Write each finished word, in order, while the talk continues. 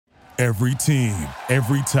Every team,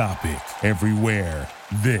 every topic, everywhere.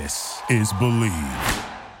 This is Believe.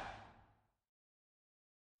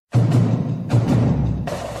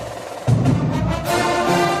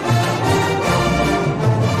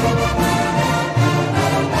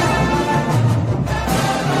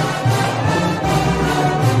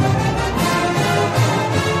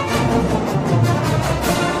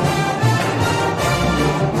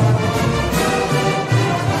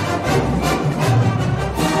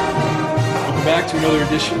 Another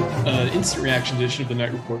edition, instant reaction edition of the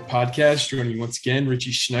Night Report podcast. Joining me once again,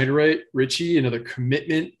 Richie Schneiderite. Richie, another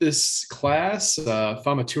commitment this class.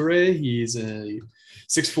 Famah Toure, he's a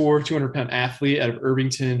 6'4", 200-pound athlete out of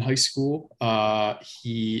Irvington High School.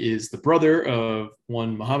 He is the brother of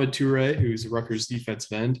one Mohamed Toure, who's a Rutgers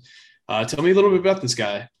defensive end. Tell me a little bit about this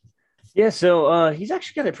guy. Yeah, so he's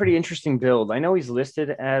actually got a pretty interesting build. I know he's listed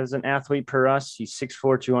as an athlete per us. He's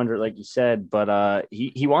 6'4", 200, like you said, but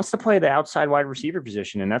he wants to play the outside wide receiver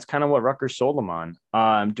position, and that's kind of what Rutgers sold him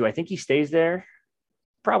on. Do I think he stays there?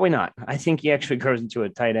 Probably not. I think he actually goes into a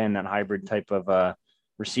tight end, that hybrid type of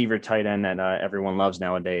receiver tight end that everyone loves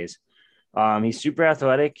nowadays. He's super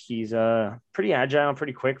athletic. He's pretty agile,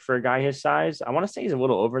 pretty quick for a guy his size. I want to say he's a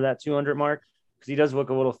little over that 200 mark because he does look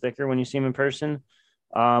a little thicker when you see him in person.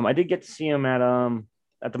 I did get to see him at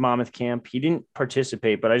the Monmouth camp. He didn't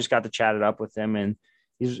participate, but I just got to chat it up with him, and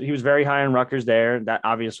he was very high on Rutgers there. That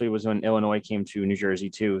obviously was when Illinois came to New Jersey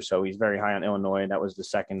too, so he's very high on Illinois. That was the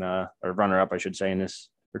second or runner-up, I should say, in this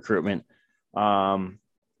recruitment.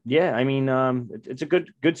 Yeah, I mean, it's a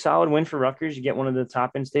good solid win for Rutgers. You get one of the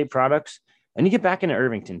top in-state products, and you get back into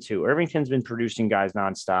Irvington too. Irvington's been producing guys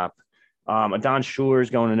nonstop. Adon Schuler is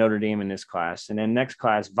going to Notre Dame in this class, and then next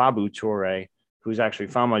class, Vaboue Toure, who's actually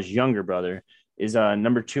Famah's younger brother, is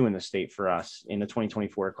number 2 in the state for us in the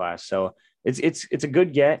 2024 class. So it's a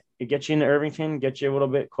good get. It gets you into Irvington, gets you a little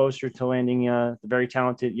bit closer to landing the very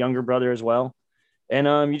talented younger brother as well.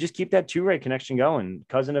 And you just keep that Toure connection going.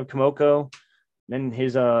 Cousin of Kamoko, then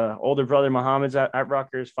his older brother Mohamed's at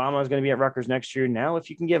Rutgers. Famah is going to be at Rutgers next year. Now, if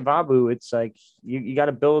you can get Vaboue, it's like you got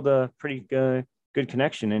to build a pretty good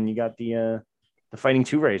connection, and you got the fighting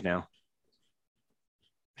Toure's now.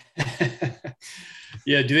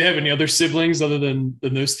 Yeah, do they have any other siblings other than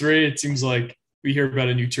those three? It seems like we hear about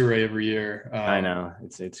a new Toure every year. I know,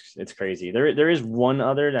 it's crazy. There is one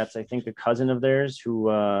other that's, I think, a cousin of theirs who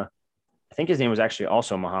I think his name was actually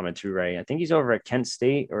also Mohamed Toure. I think he's over at Kent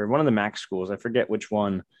State or one of the MAC schools. I forget which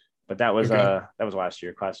one, but that was last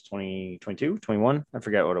year, class 2022, 21. I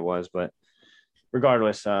forget what it was, but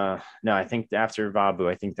regardless, no, I think after Vaboue,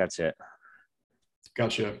 I think that's it.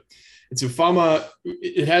 Gotcha. And so Famah,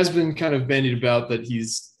 it has been kind of bandied about that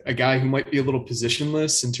he's a guy who might be a little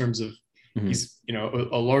positionless in terms of he's,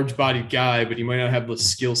 a large bodied guy, but he might not have the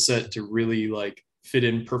skill set to really like fit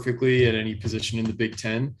in perfectly at any position in the Big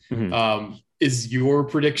Ten. Is your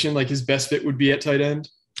prediction like his best fit would be at tight end?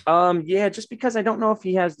 Yeah, just because I don't know if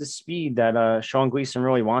he has the speed that Sean Gleason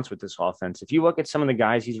really wants with this offense. If you look at some of the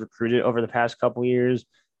guys he's recruited over the past couple of years,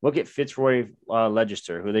 look at Fitzroy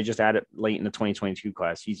Legister, who they just added late in the 2022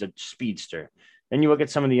 class. He's a speedster. Then you look at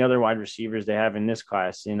some of the other wide receivers they have in this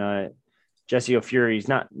class. In Jesse O'Fury, he's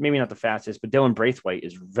maybe not the fastest, but Dylan Braithwaite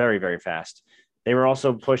is very, very fast. They were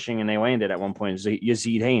also pushing, and they landed at one point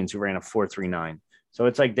Yazeed Haynes, who ran a 4.39. So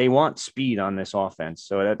it's like they want speed on this offense.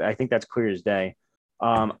 So I think that's clear as day.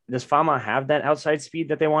 Does Famah have that outside speed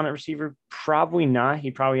that they want at receiver? Probably not. He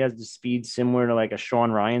probably has the speed similar to like a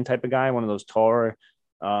Sean Ryan type of guy, one of those taller,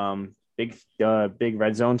 big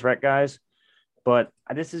red zone threat guys. But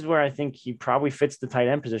this is where I think he probably fits the tight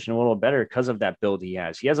end position a little better because of that build he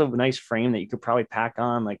has. He has a nice frame that you could probably pack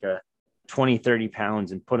on like a 20, 30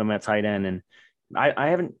 pounds and put him at tight end. And I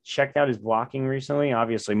haven't checked out his blocking recently.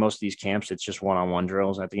 Obviously, most of these camps, it's just one-on-one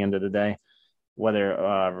drills at the end of the day,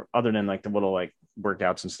 whether other than like the little like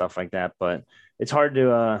workouts and stuff like that. But it's hard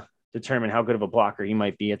to determine how good of a blocker he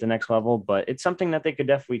might be at the next level. But it's something that they could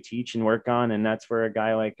definitely teach and work on. And that's where a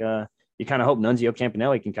guy like you kind of hope Nunzio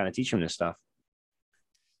Campanelli can kind of teach him this stuff.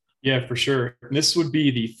 Yeah, for sure. This would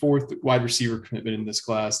be the 4th wide receiver commitment in this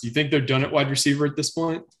class. Do you think they're done at wide receiver at this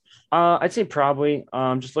point? I'd say probably.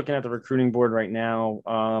 Just looking at the recruiting board right now,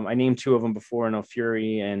 I named 2 of them before,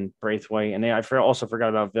 Fury and Braithwaite. And I also forgot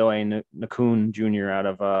about Ville Nakun Jr. out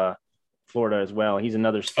of Florida as well. He's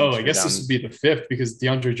another. Oh, I guess this would be the 5th because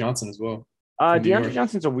DeAndre Johnson as well. DeAndre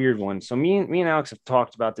Johnson's a weird one. So me and Alex have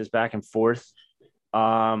talked about this back and forth.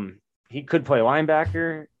 He could play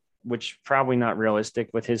linebacker, which probably not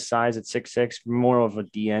realistic with his size at 6'6", more of a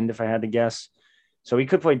D end if I had to guess. So he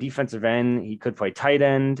could play defensive end. He could play tight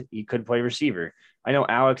end. He could play receiver. I know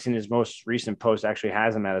Alex in his most recent post actually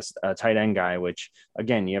has him at a tight end guy, which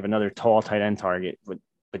again, you have another tall tight end target, but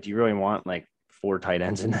do you really want like 4 tight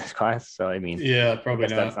ends in this class? So, I mean, Yeah, I probably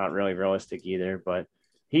guess that's not. not really realistic either, but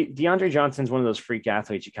DeAndre Johnson's one of those freak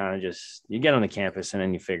athletes. You kind of just, you get on the campus and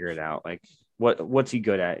then you figure it out. Like what's he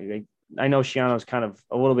good at? Like, I know Shiano's kind of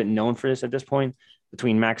a little bit known for this at this point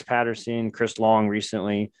between Max Patterson, Chris Long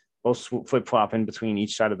recently, both flip flopping between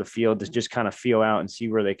each side of the field to just kind of feel out and see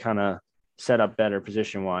where they kind of set up better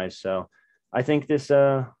position wise. So I think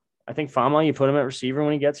I think Famah, you put him at receiver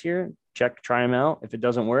when he gets here, try him out. If it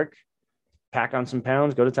doesn't work, pack on some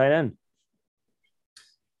pounds, go to tight end.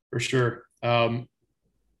 For sure. So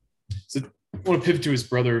I want to pivot to his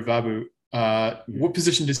brother, Vaboue. What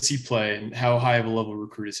position does he play and how high of a level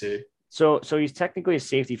recruit is he? So he's technically a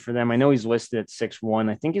safety for them. I know he's listed at 6'1".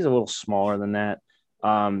 I think he's a little smaller than that.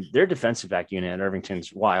 Their defensive back unit at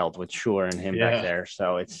Irvington's wild with Toure and him back there.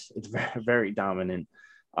 So it's very, very dominant.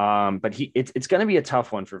 But it's going to be a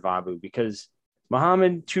tough one for Vaboue because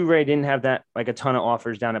Mohamed Toure didn't have that like a ton of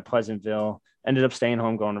offers down at Pleasantville. Ended up staying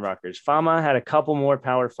home, going to Rutgers. Famah had a couple more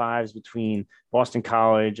Power Fives between Boston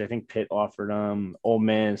College. I think Pitt offered him. Ole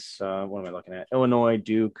Miss. What am I looking at? Illinois,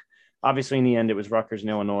 Duke. Obviously, in the end, it was Rutgers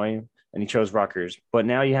and Illinois, and he chose Rutgers. But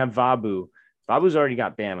now you have Vaboue. Vaboue's already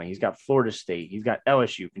got Bama. He's got Florida State. He's got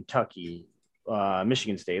LSU, Kentucky,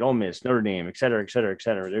 Michigan State, Ole Miss, Notre Dame, et cetera, et cetera, et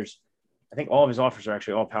cetera. I think all of his offers are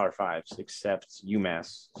actually all Power Fives except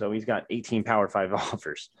UMass. So he's got 18 Power Five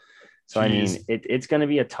offers. So, I mean, it's going to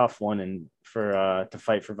be a tough one to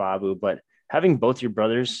fight for Vaboue, but having both your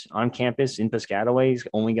brothers on campus in Piscataway is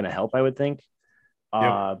only going to help, I would think.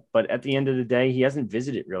 Yep. But at the end of the day, he hasn't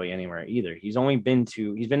visited really anywhere either. He's been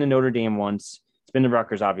to Notre Dame once. He's been to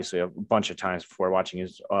Rutgers, obviously, a bunch of times before watching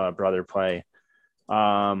his brother play.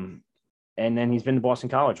 And then he's been to Boston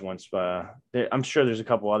College once. I'm sure there's a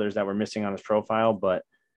couple others that were missing on his profile, but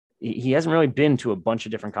he hasn't really been to a bunch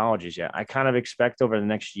of different colleges yet. I kind of expect over the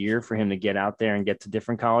next year for him to get out there and get to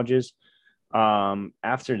different colleges.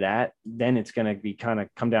 After that, then it's going to be kind of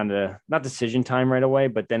come down to not decision time right away,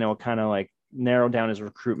 but then it will kind of like narrow down his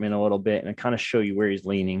recruitment a little bit and kind of show you where he's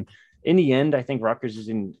leaning. In the end, I think Rutgers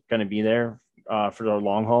isn't going to be there for the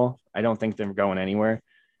long haul. I don't think they're going anywhere.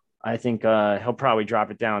 I think he'll probably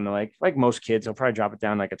drop it down to like most kids, he'll probably drop it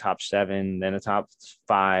down like a top 7, then a top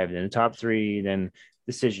 5, then a top 3, then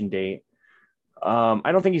decision date.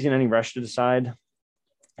 I don't think he's in any rush to decide.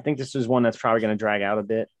 I think this is one that's probably going to drag out a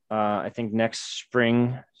bit. I think next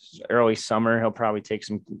spring, early summer, he'll probably take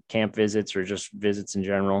some camp visits or just visits in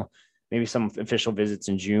general, maybe some official visits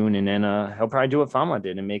in June. And then he'll probably do what Famah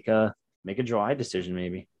did and make a July decision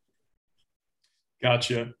maybe.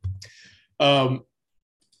 Gotcha.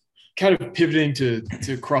 Kind of pivoting to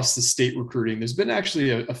across the state recruiting, there's been actually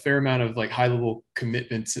a fair amount of like high level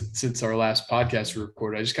commitments since our last podcast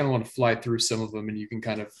recorded. I just kind of want to fly through some of them and you can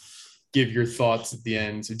kind of give your thoughts at the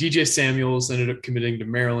end. So DJ Samuels ended up committing to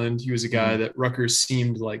Maryland. He was a guy that Rutgers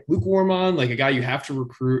seemed like lukewarm on, like a guy you have to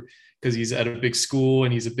recruit because he's at a big school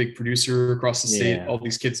and he's a big producer across the state. All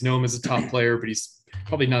these kids know him as a top player, but he's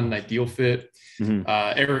probably not an ideal fit.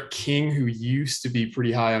 Eric King, who used to be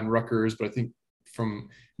pretty high on Rutgers, but I think from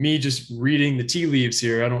me just reading the tea leaves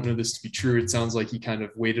here, I don't know this to be true. It sounds like he kind of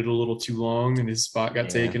waited a little too long and his spot got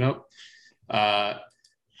taken up.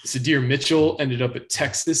 Sadir Mitchell ended up at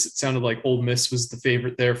Texas. It sounded like Ole Miss was the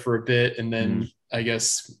favorite there for a bit. And then I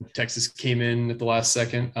guess Texas came in at the last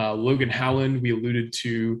second. Logan Howland, we alluded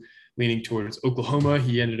to leaning towards Oklahoma.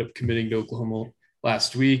 He ended up committing to Oklahoma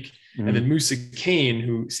last week. And then Musa Kane,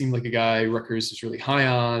 who seemed like a guy Rutgers was really high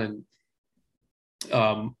on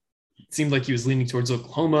and seemed like he was leaning towards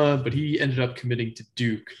Oklahoma, but he ended up committing to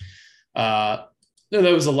Duke. No,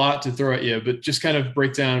 that was a lot to throw at you, but just kind of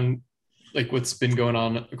break down like what's been going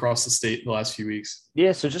on across the state the last few weeks.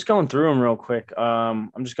 Yeah, so just going through them real quick.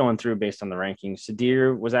 I'm just going through based on the rankings.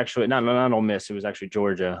 Sadir was actually not Ole Miss. It was actually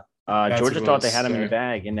Georgia. Georgia thought they had him in the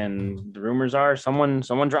bag, and then the rumors are someone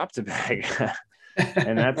dropped the bag.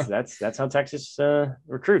 And that's how Texas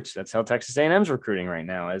recruits. That's how Texas A&M's recruiting right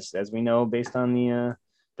now, as we know, based on the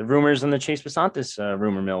rumors and the Chase Basantis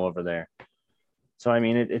rumor mill over there. So, I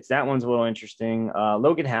mean, it's that one's a little interesting.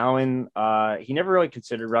 Logan Howland, he never really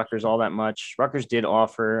considered Rutgers all that much. Rutgers did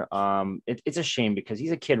offer. It's a shame because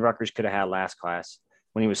he's a kid Rutgers could have had last class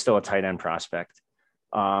when he was still a tight end prospect.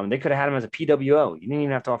 They could have had him as a PWO. You didn't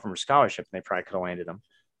even have to offer him a scholarship, and they probably could have landed him.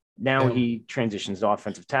 Now he transitions to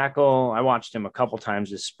offensive tackle. I watched him a couple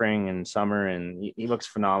times this spring and summer, and he looks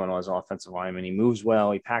phenomenal as an offensive lineman. He moves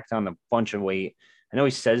well. He packed on a bunch of weight. I know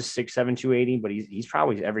he says 6'7", 280, but he's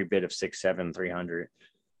probably every bit of 6'7", 300.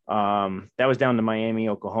 That was down to Miami,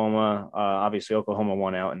 Oklahoma. Obviously, Oklahoma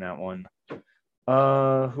won out in that one. Who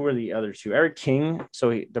are the other two? Eric King. So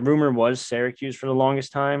the rumor was Syracuse for the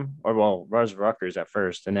longest time, or well, was Rutgers at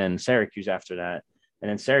first, and then Syracuse after that, and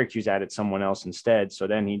then Syracuse added someone else instead. So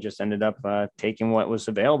then he just ended up taking what was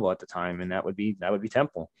available at the time, and that would be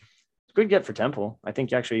Temple. It's a good get for Temple. I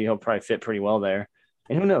think actually he'll probably fit pretty well there.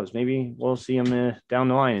 And who knows? Maybe we'll see him down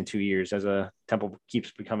the line in 2 years as Temple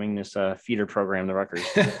keeps becoming this feeder program to Rutgers.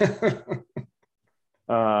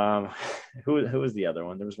 Who was the other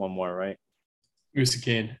one? There was one more, right? Musa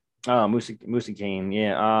Kane. Oh, Musa Kane.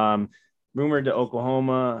 Yeah. Rumored to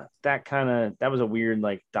Oklahoma. That was a weird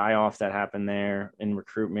like die off that happened there in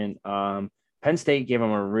recruitment. Penn State gave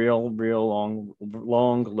him a real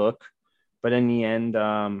long look, but in the end,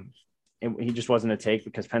 he just wasn't a take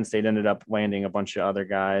because Penn State ended up landing a bunch of other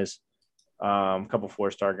guys, a couple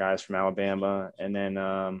 4-star guys from Alabama, and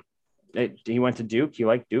then he went to Duke. He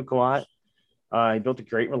liked Duke a lot. He built a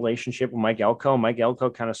great relationship with Mike Elko. Mike Elko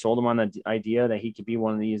kind of sold him on the idea that he could be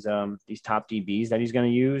one of these top DBs that he's going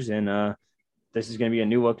to use, and this is going to be a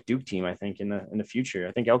new look Duke team, I think, in the future.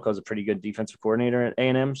 I think Elko is a pretty good defensive coordinator at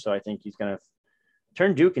A&M, so I think he's going to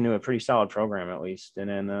turn Duke into a pretty solid program at least. And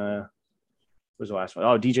then what was the last one?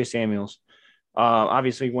 Oh, DJ Samuels.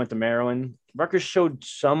 Obviously went to Maryland. Rutgers showed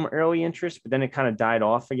some early interest, but then it kind of died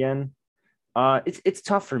off again. It's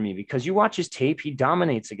tough for me because you watch his tape, he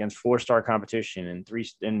dominates against 4-star competition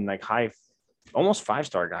and like high, almost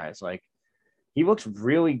 5-star guys. Like he looks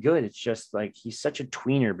really good. It's just like he's such a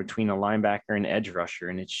tweener between a linebacker and edge rusher,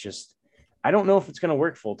 and it's just I don't know if it's going to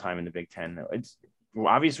work full time in the Big Ten.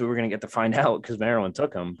 Obviously we're going to get to find out because Maryland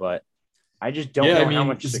took him, but I just don't know how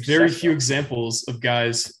much. There's very few examples of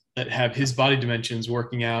guys that have his body dimensions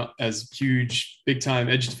working out as huge, big time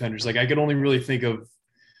edge defenders. Like I could only really think of,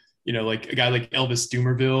 like a guy like Elvis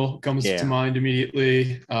Dumerville comes to mind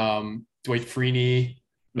immediately. Dwight Freeney,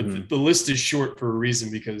 but the list is short for a reason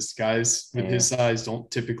because guys with his size don't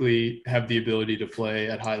typically have the ability to play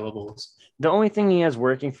at high levels. The only thing he has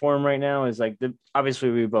working for him right now is like obviously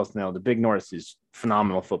we both know the Big North is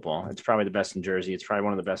phenomenal football. It's probably the best in Jersey. It's probably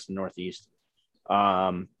one of the best in the Northeast.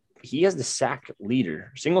 He has the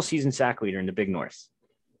single season sack leader in the Big North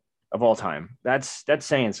of all time. That's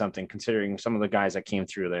saying something considering some of the guys that came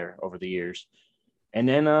through there over the years. And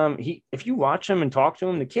then if you watch him and talk to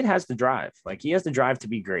him, the kid has the drive. Like he has the drive to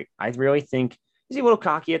be great. I really think is he a little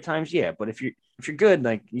cocky at times? Yeah, but if you're good,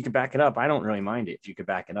 like you can back it up. I don't really mind it if you could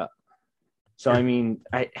back it up. So I mean,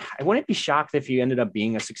 I wouldn't be shocked if he ended up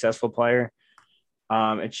being a successful player.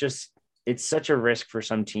 It's such a risk for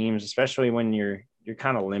some teams, especially when you're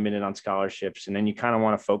kind of limited on scholarships, and then you kind of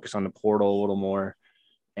want to focus on the portal a little more.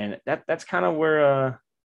 And that's kind of where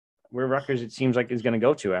Rutgers, it seems like, is going to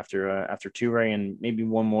go to after Toure and maybe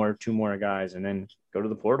two more guys, and then go to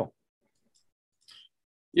the portal.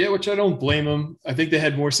 Yeah, which I don't blame them. I think they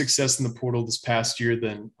had more success in the portal this past year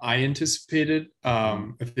than I anticipated. I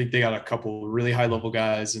think they got a couple really high-level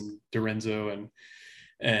guys in Dorenzo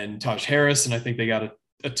and Taj Harris, and I think they got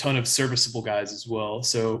a ton of serviceable guys as well.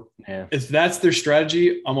 So if that's their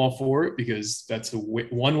strategy, I'm all for it because that's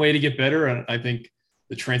one way to get better. And I think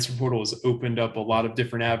the transfer portal has opened up a lot of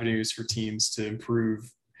different avenues for teams to improve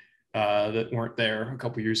that weren't there a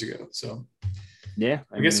couple years ago. So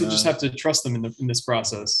I guess we'll just have to trust them in this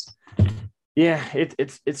process. Yeah,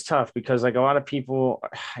 it's tough because like a lot of people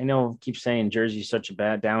I know keep saying Jersey's such a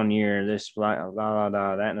bad down year, this blah, blah,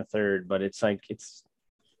 blah, that and a third, but it's like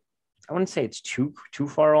I wouldn't say it's too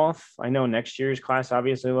far off. I know next year's class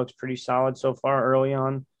obviously looks pretty solid so far early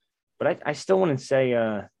on, but I still wouldn't say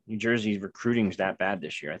New Jersey's recruiting is that bad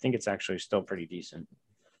this year. I think it's actually still pretty decent.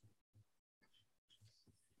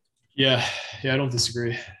 Yeah, I don't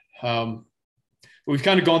disagree. We've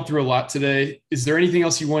kind of gone through a lot today. Is there anything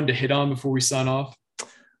else you wanted to hit on before we sign off?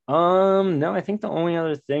 No, I think the only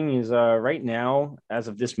other thing is right now, as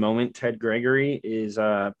of this moment, Ted Gregory is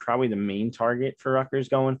probably the main target for Rutgers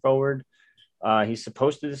going forward. He's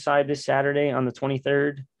supposed to decide this Saturday on the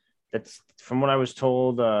 23rd. That's from what I was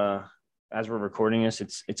told. As we're recording this,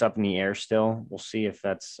 it's up in the air still. We'll see if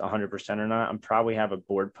that's 100% or not. I'm probably have a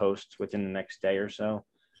board post within the next day or so,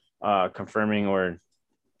 confirming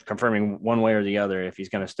one way or the other if he's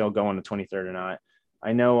going to still go on the 23rd or not.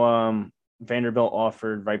 I know Vanderbilt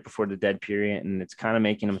offered right before the dead period, and it's kind of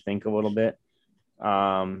making him think a little bit.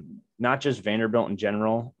 Not just Vanderbilt in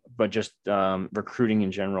general, but just recruiting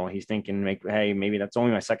in general. He's thinking, maybe that's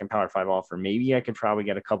only my second Power 5 offer. Maybe I could probably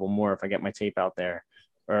get a couple more if I get my tape out there.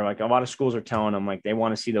 Or like a lot of schools are telling him like they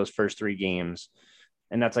want to see those first 3 games.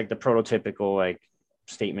 And that's like the prototypical, like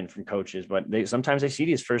statement from coaches, but sometimes they see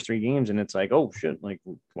these first 3 games and it's like, oh shit, like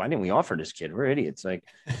why didn't we offer this kid? We're idiots. Like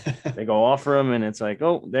they go offer him and it's like,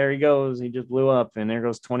 oh, there he goes. He just blew up and there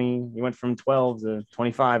goes 20. He went from 12 to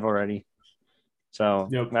 25 already. So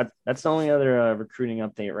that's the only other recruiting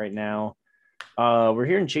update right now. We're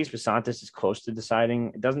hearing Chase Basantis is close to deciding.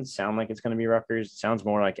 It doesn't sound like it's going to be Rutgers. It sounds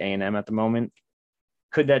more like A&M at the moment.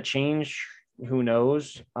 Could that change? Who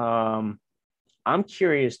knows? I'm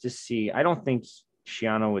curious to see. I don't think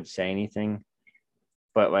Schiano would say anything,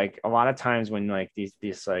 but like a lot of times when like these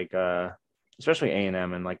like especially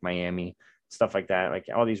A&M and like Miami, stuff like that, like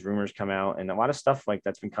all these rumors come out and a lot of stuff like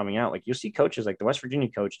that's been coming out. Like you'll see coaches like the West Virginia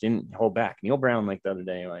coach didn't hold back. Neil Brown, like the other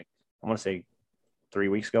day, like I want to say 4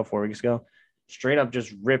 weeks ago, straight up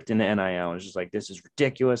just ripped into NIL. It's just like, this is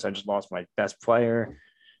ridiculous. I just lost my best player.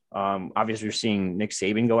 Obviously you're seeing Nick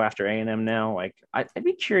Saban go after A&M now. Like I'd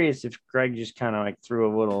be curious if Greg just kind of like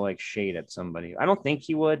threw a little like shade at somebody. I don't think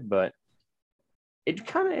he would, but it'd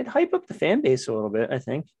hype up the fan base a little bit, I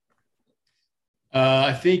think.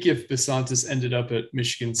 I think if Basantis ended up at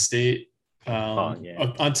Michigan State,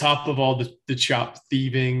 on top of all the chop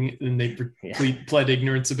thieving and they pled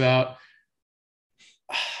ignorance about,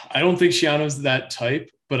 I don't think Schiano's that type,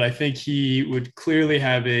 but I think he would clearly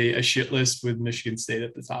have a shit list with Michigan State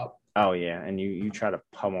at the top. Oh yeah, and you try to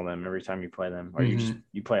pummel them every time you play them, or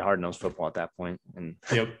you play hard-nosed football at that point. And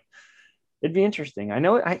it'd be interesting. I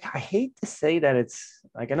know I hate to say that it's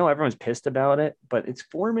like, I know everyone's pissed about it, but it's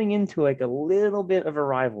forming into like a little bit of a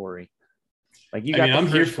rivalry. Like I'm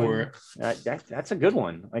here for it. That's a good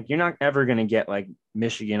one. Like you're not ever going to get like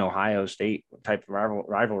Michigan, Ohio State type of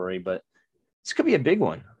rivalry, but this could be a big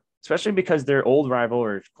one, especially because their old rival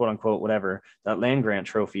or quote unquote, whatever, that land grant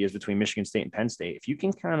trophy is between Michigan State and Penn State. If you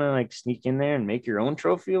can kind of like sneak in there and make your own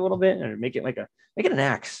trophy a little bit and make it an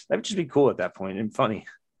axe, that would just be cool at that point and funny.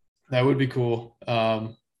 That would be cool.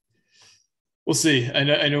 We'll see.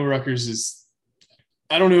 I know Rutgers is,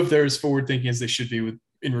 I don't know if they're as forward thinking as they should be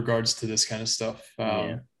in regards to this kind of stuff.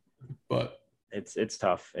 But it's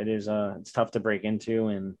tough. It is it's tough to break into,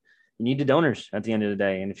 and you need the donors at the end of the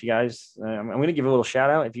day. And if you guys, I'm going to give a little shout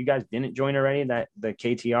out. If you guys didn't join already, that the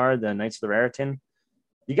KTR, the Knights of the Raritan,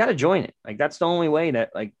 you got to join it. Like that's the only way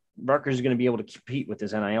that like Rutgers is going to be able to compete with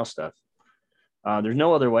this NIL stuff. There's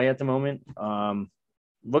no other way at the moment.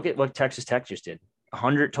 Look at what Texas Tech just did.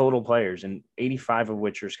 100 total players, and 85 of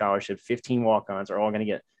which are scholarship. 15 walk-ons are all going to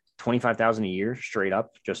get $25,000 a year straight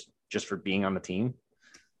up just for being on the team.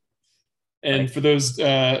 And for those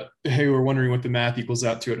who are wondering what the math equals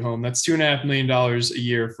out to at home, that's $2.5 million a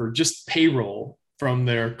year for just payroll from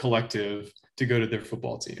their collective to go to their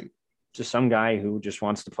football team. Just some guy who just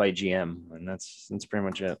wants to play GM, and that's pretty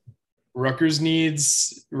much it. Rutgers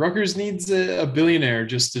needs a billionaire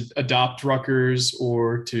just to adopt Rutgers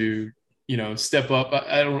or to, step up.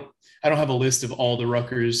 I don't have a list of all the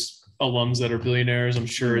Rutgers alums that are billionaires. I'm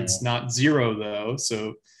sure it's not zero though.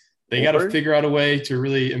 So they got to figure out a way to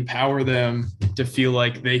really empower them to feel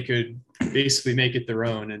like they could basically make it their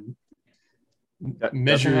own and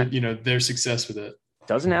measure, their success with it.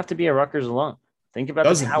 Doesn't have to be a Rutgers alum. Think about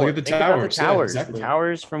the towers. Look at the towers. Yeah, exactly. The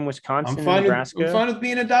towers from Wisconsin, I'm fine Nebraska. I'm fine with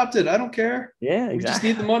being adopted. I don't care. Yeah, exactly. We just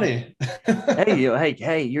need the money.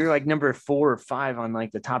 hey, you're like number 4 or 5 on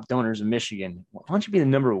like the top donors of Michigan. Why don't you be the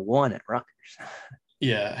number 1 at Rutgers?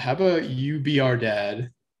 Yeah, how about you be our dad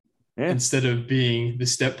instead of being the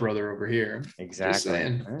stepbrother over here?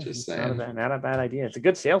 Exactly. Just saying. Not a bad idea. It's a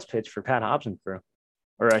good sales pitch for Pat Hobbs and crew,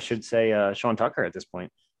 or I should say, Sean Tucker at this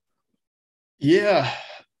point. Yeah.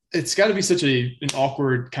 It's got to be such an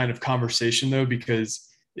awkward kind of conversation, though, because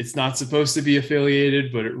it's not supposed to be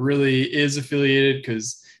affiliated, but it really is affiliated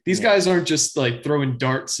because these guys aren't just like throwing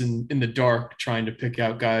darts in the dark trying to pick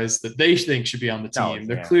out guys that they think should be on the team.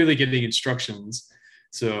 They're clearly getting instructions.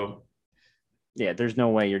 So, yeah, there's no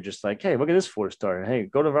way you're just like, hey, look at this 4-star. Hey,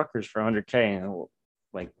 go to Rutgers for $100K. And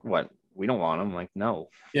like, what? We don't want him. Like, no.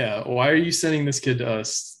 Yeah. Why are you sending this kid to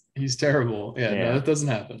us? He's terrible. Yeah. No, that doesn't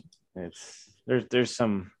happen. There's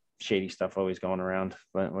some shady stuff always going around,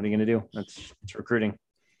 but what are you going to do? It's recruiting.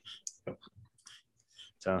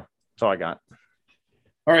 So that's all I got.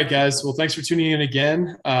 All right, guys. Well, thanks for tuning in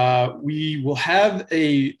again. We will have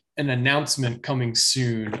an announcement coming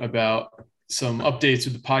soon about some updates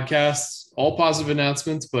with the podcast, all positive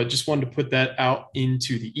announcements, but just wanted to put that out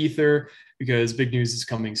into the ether because big news is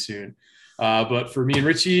coming soon. But for me and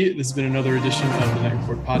Richie, this has been another edition of the Night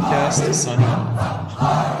Report podcast. Signing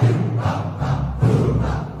off.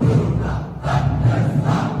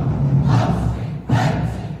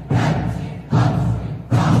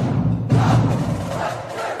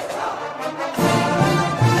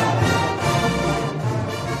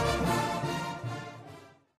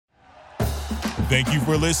 Thank you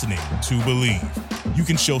for listening to Believe. You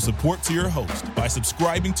can show support to your host by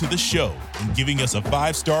subscribing to the show and giving us a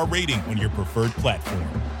 5-star rating on your preferred platform.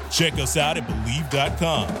 Check us out at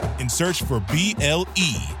Believe.com and search for BLEAV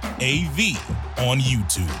on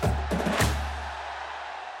YouTube.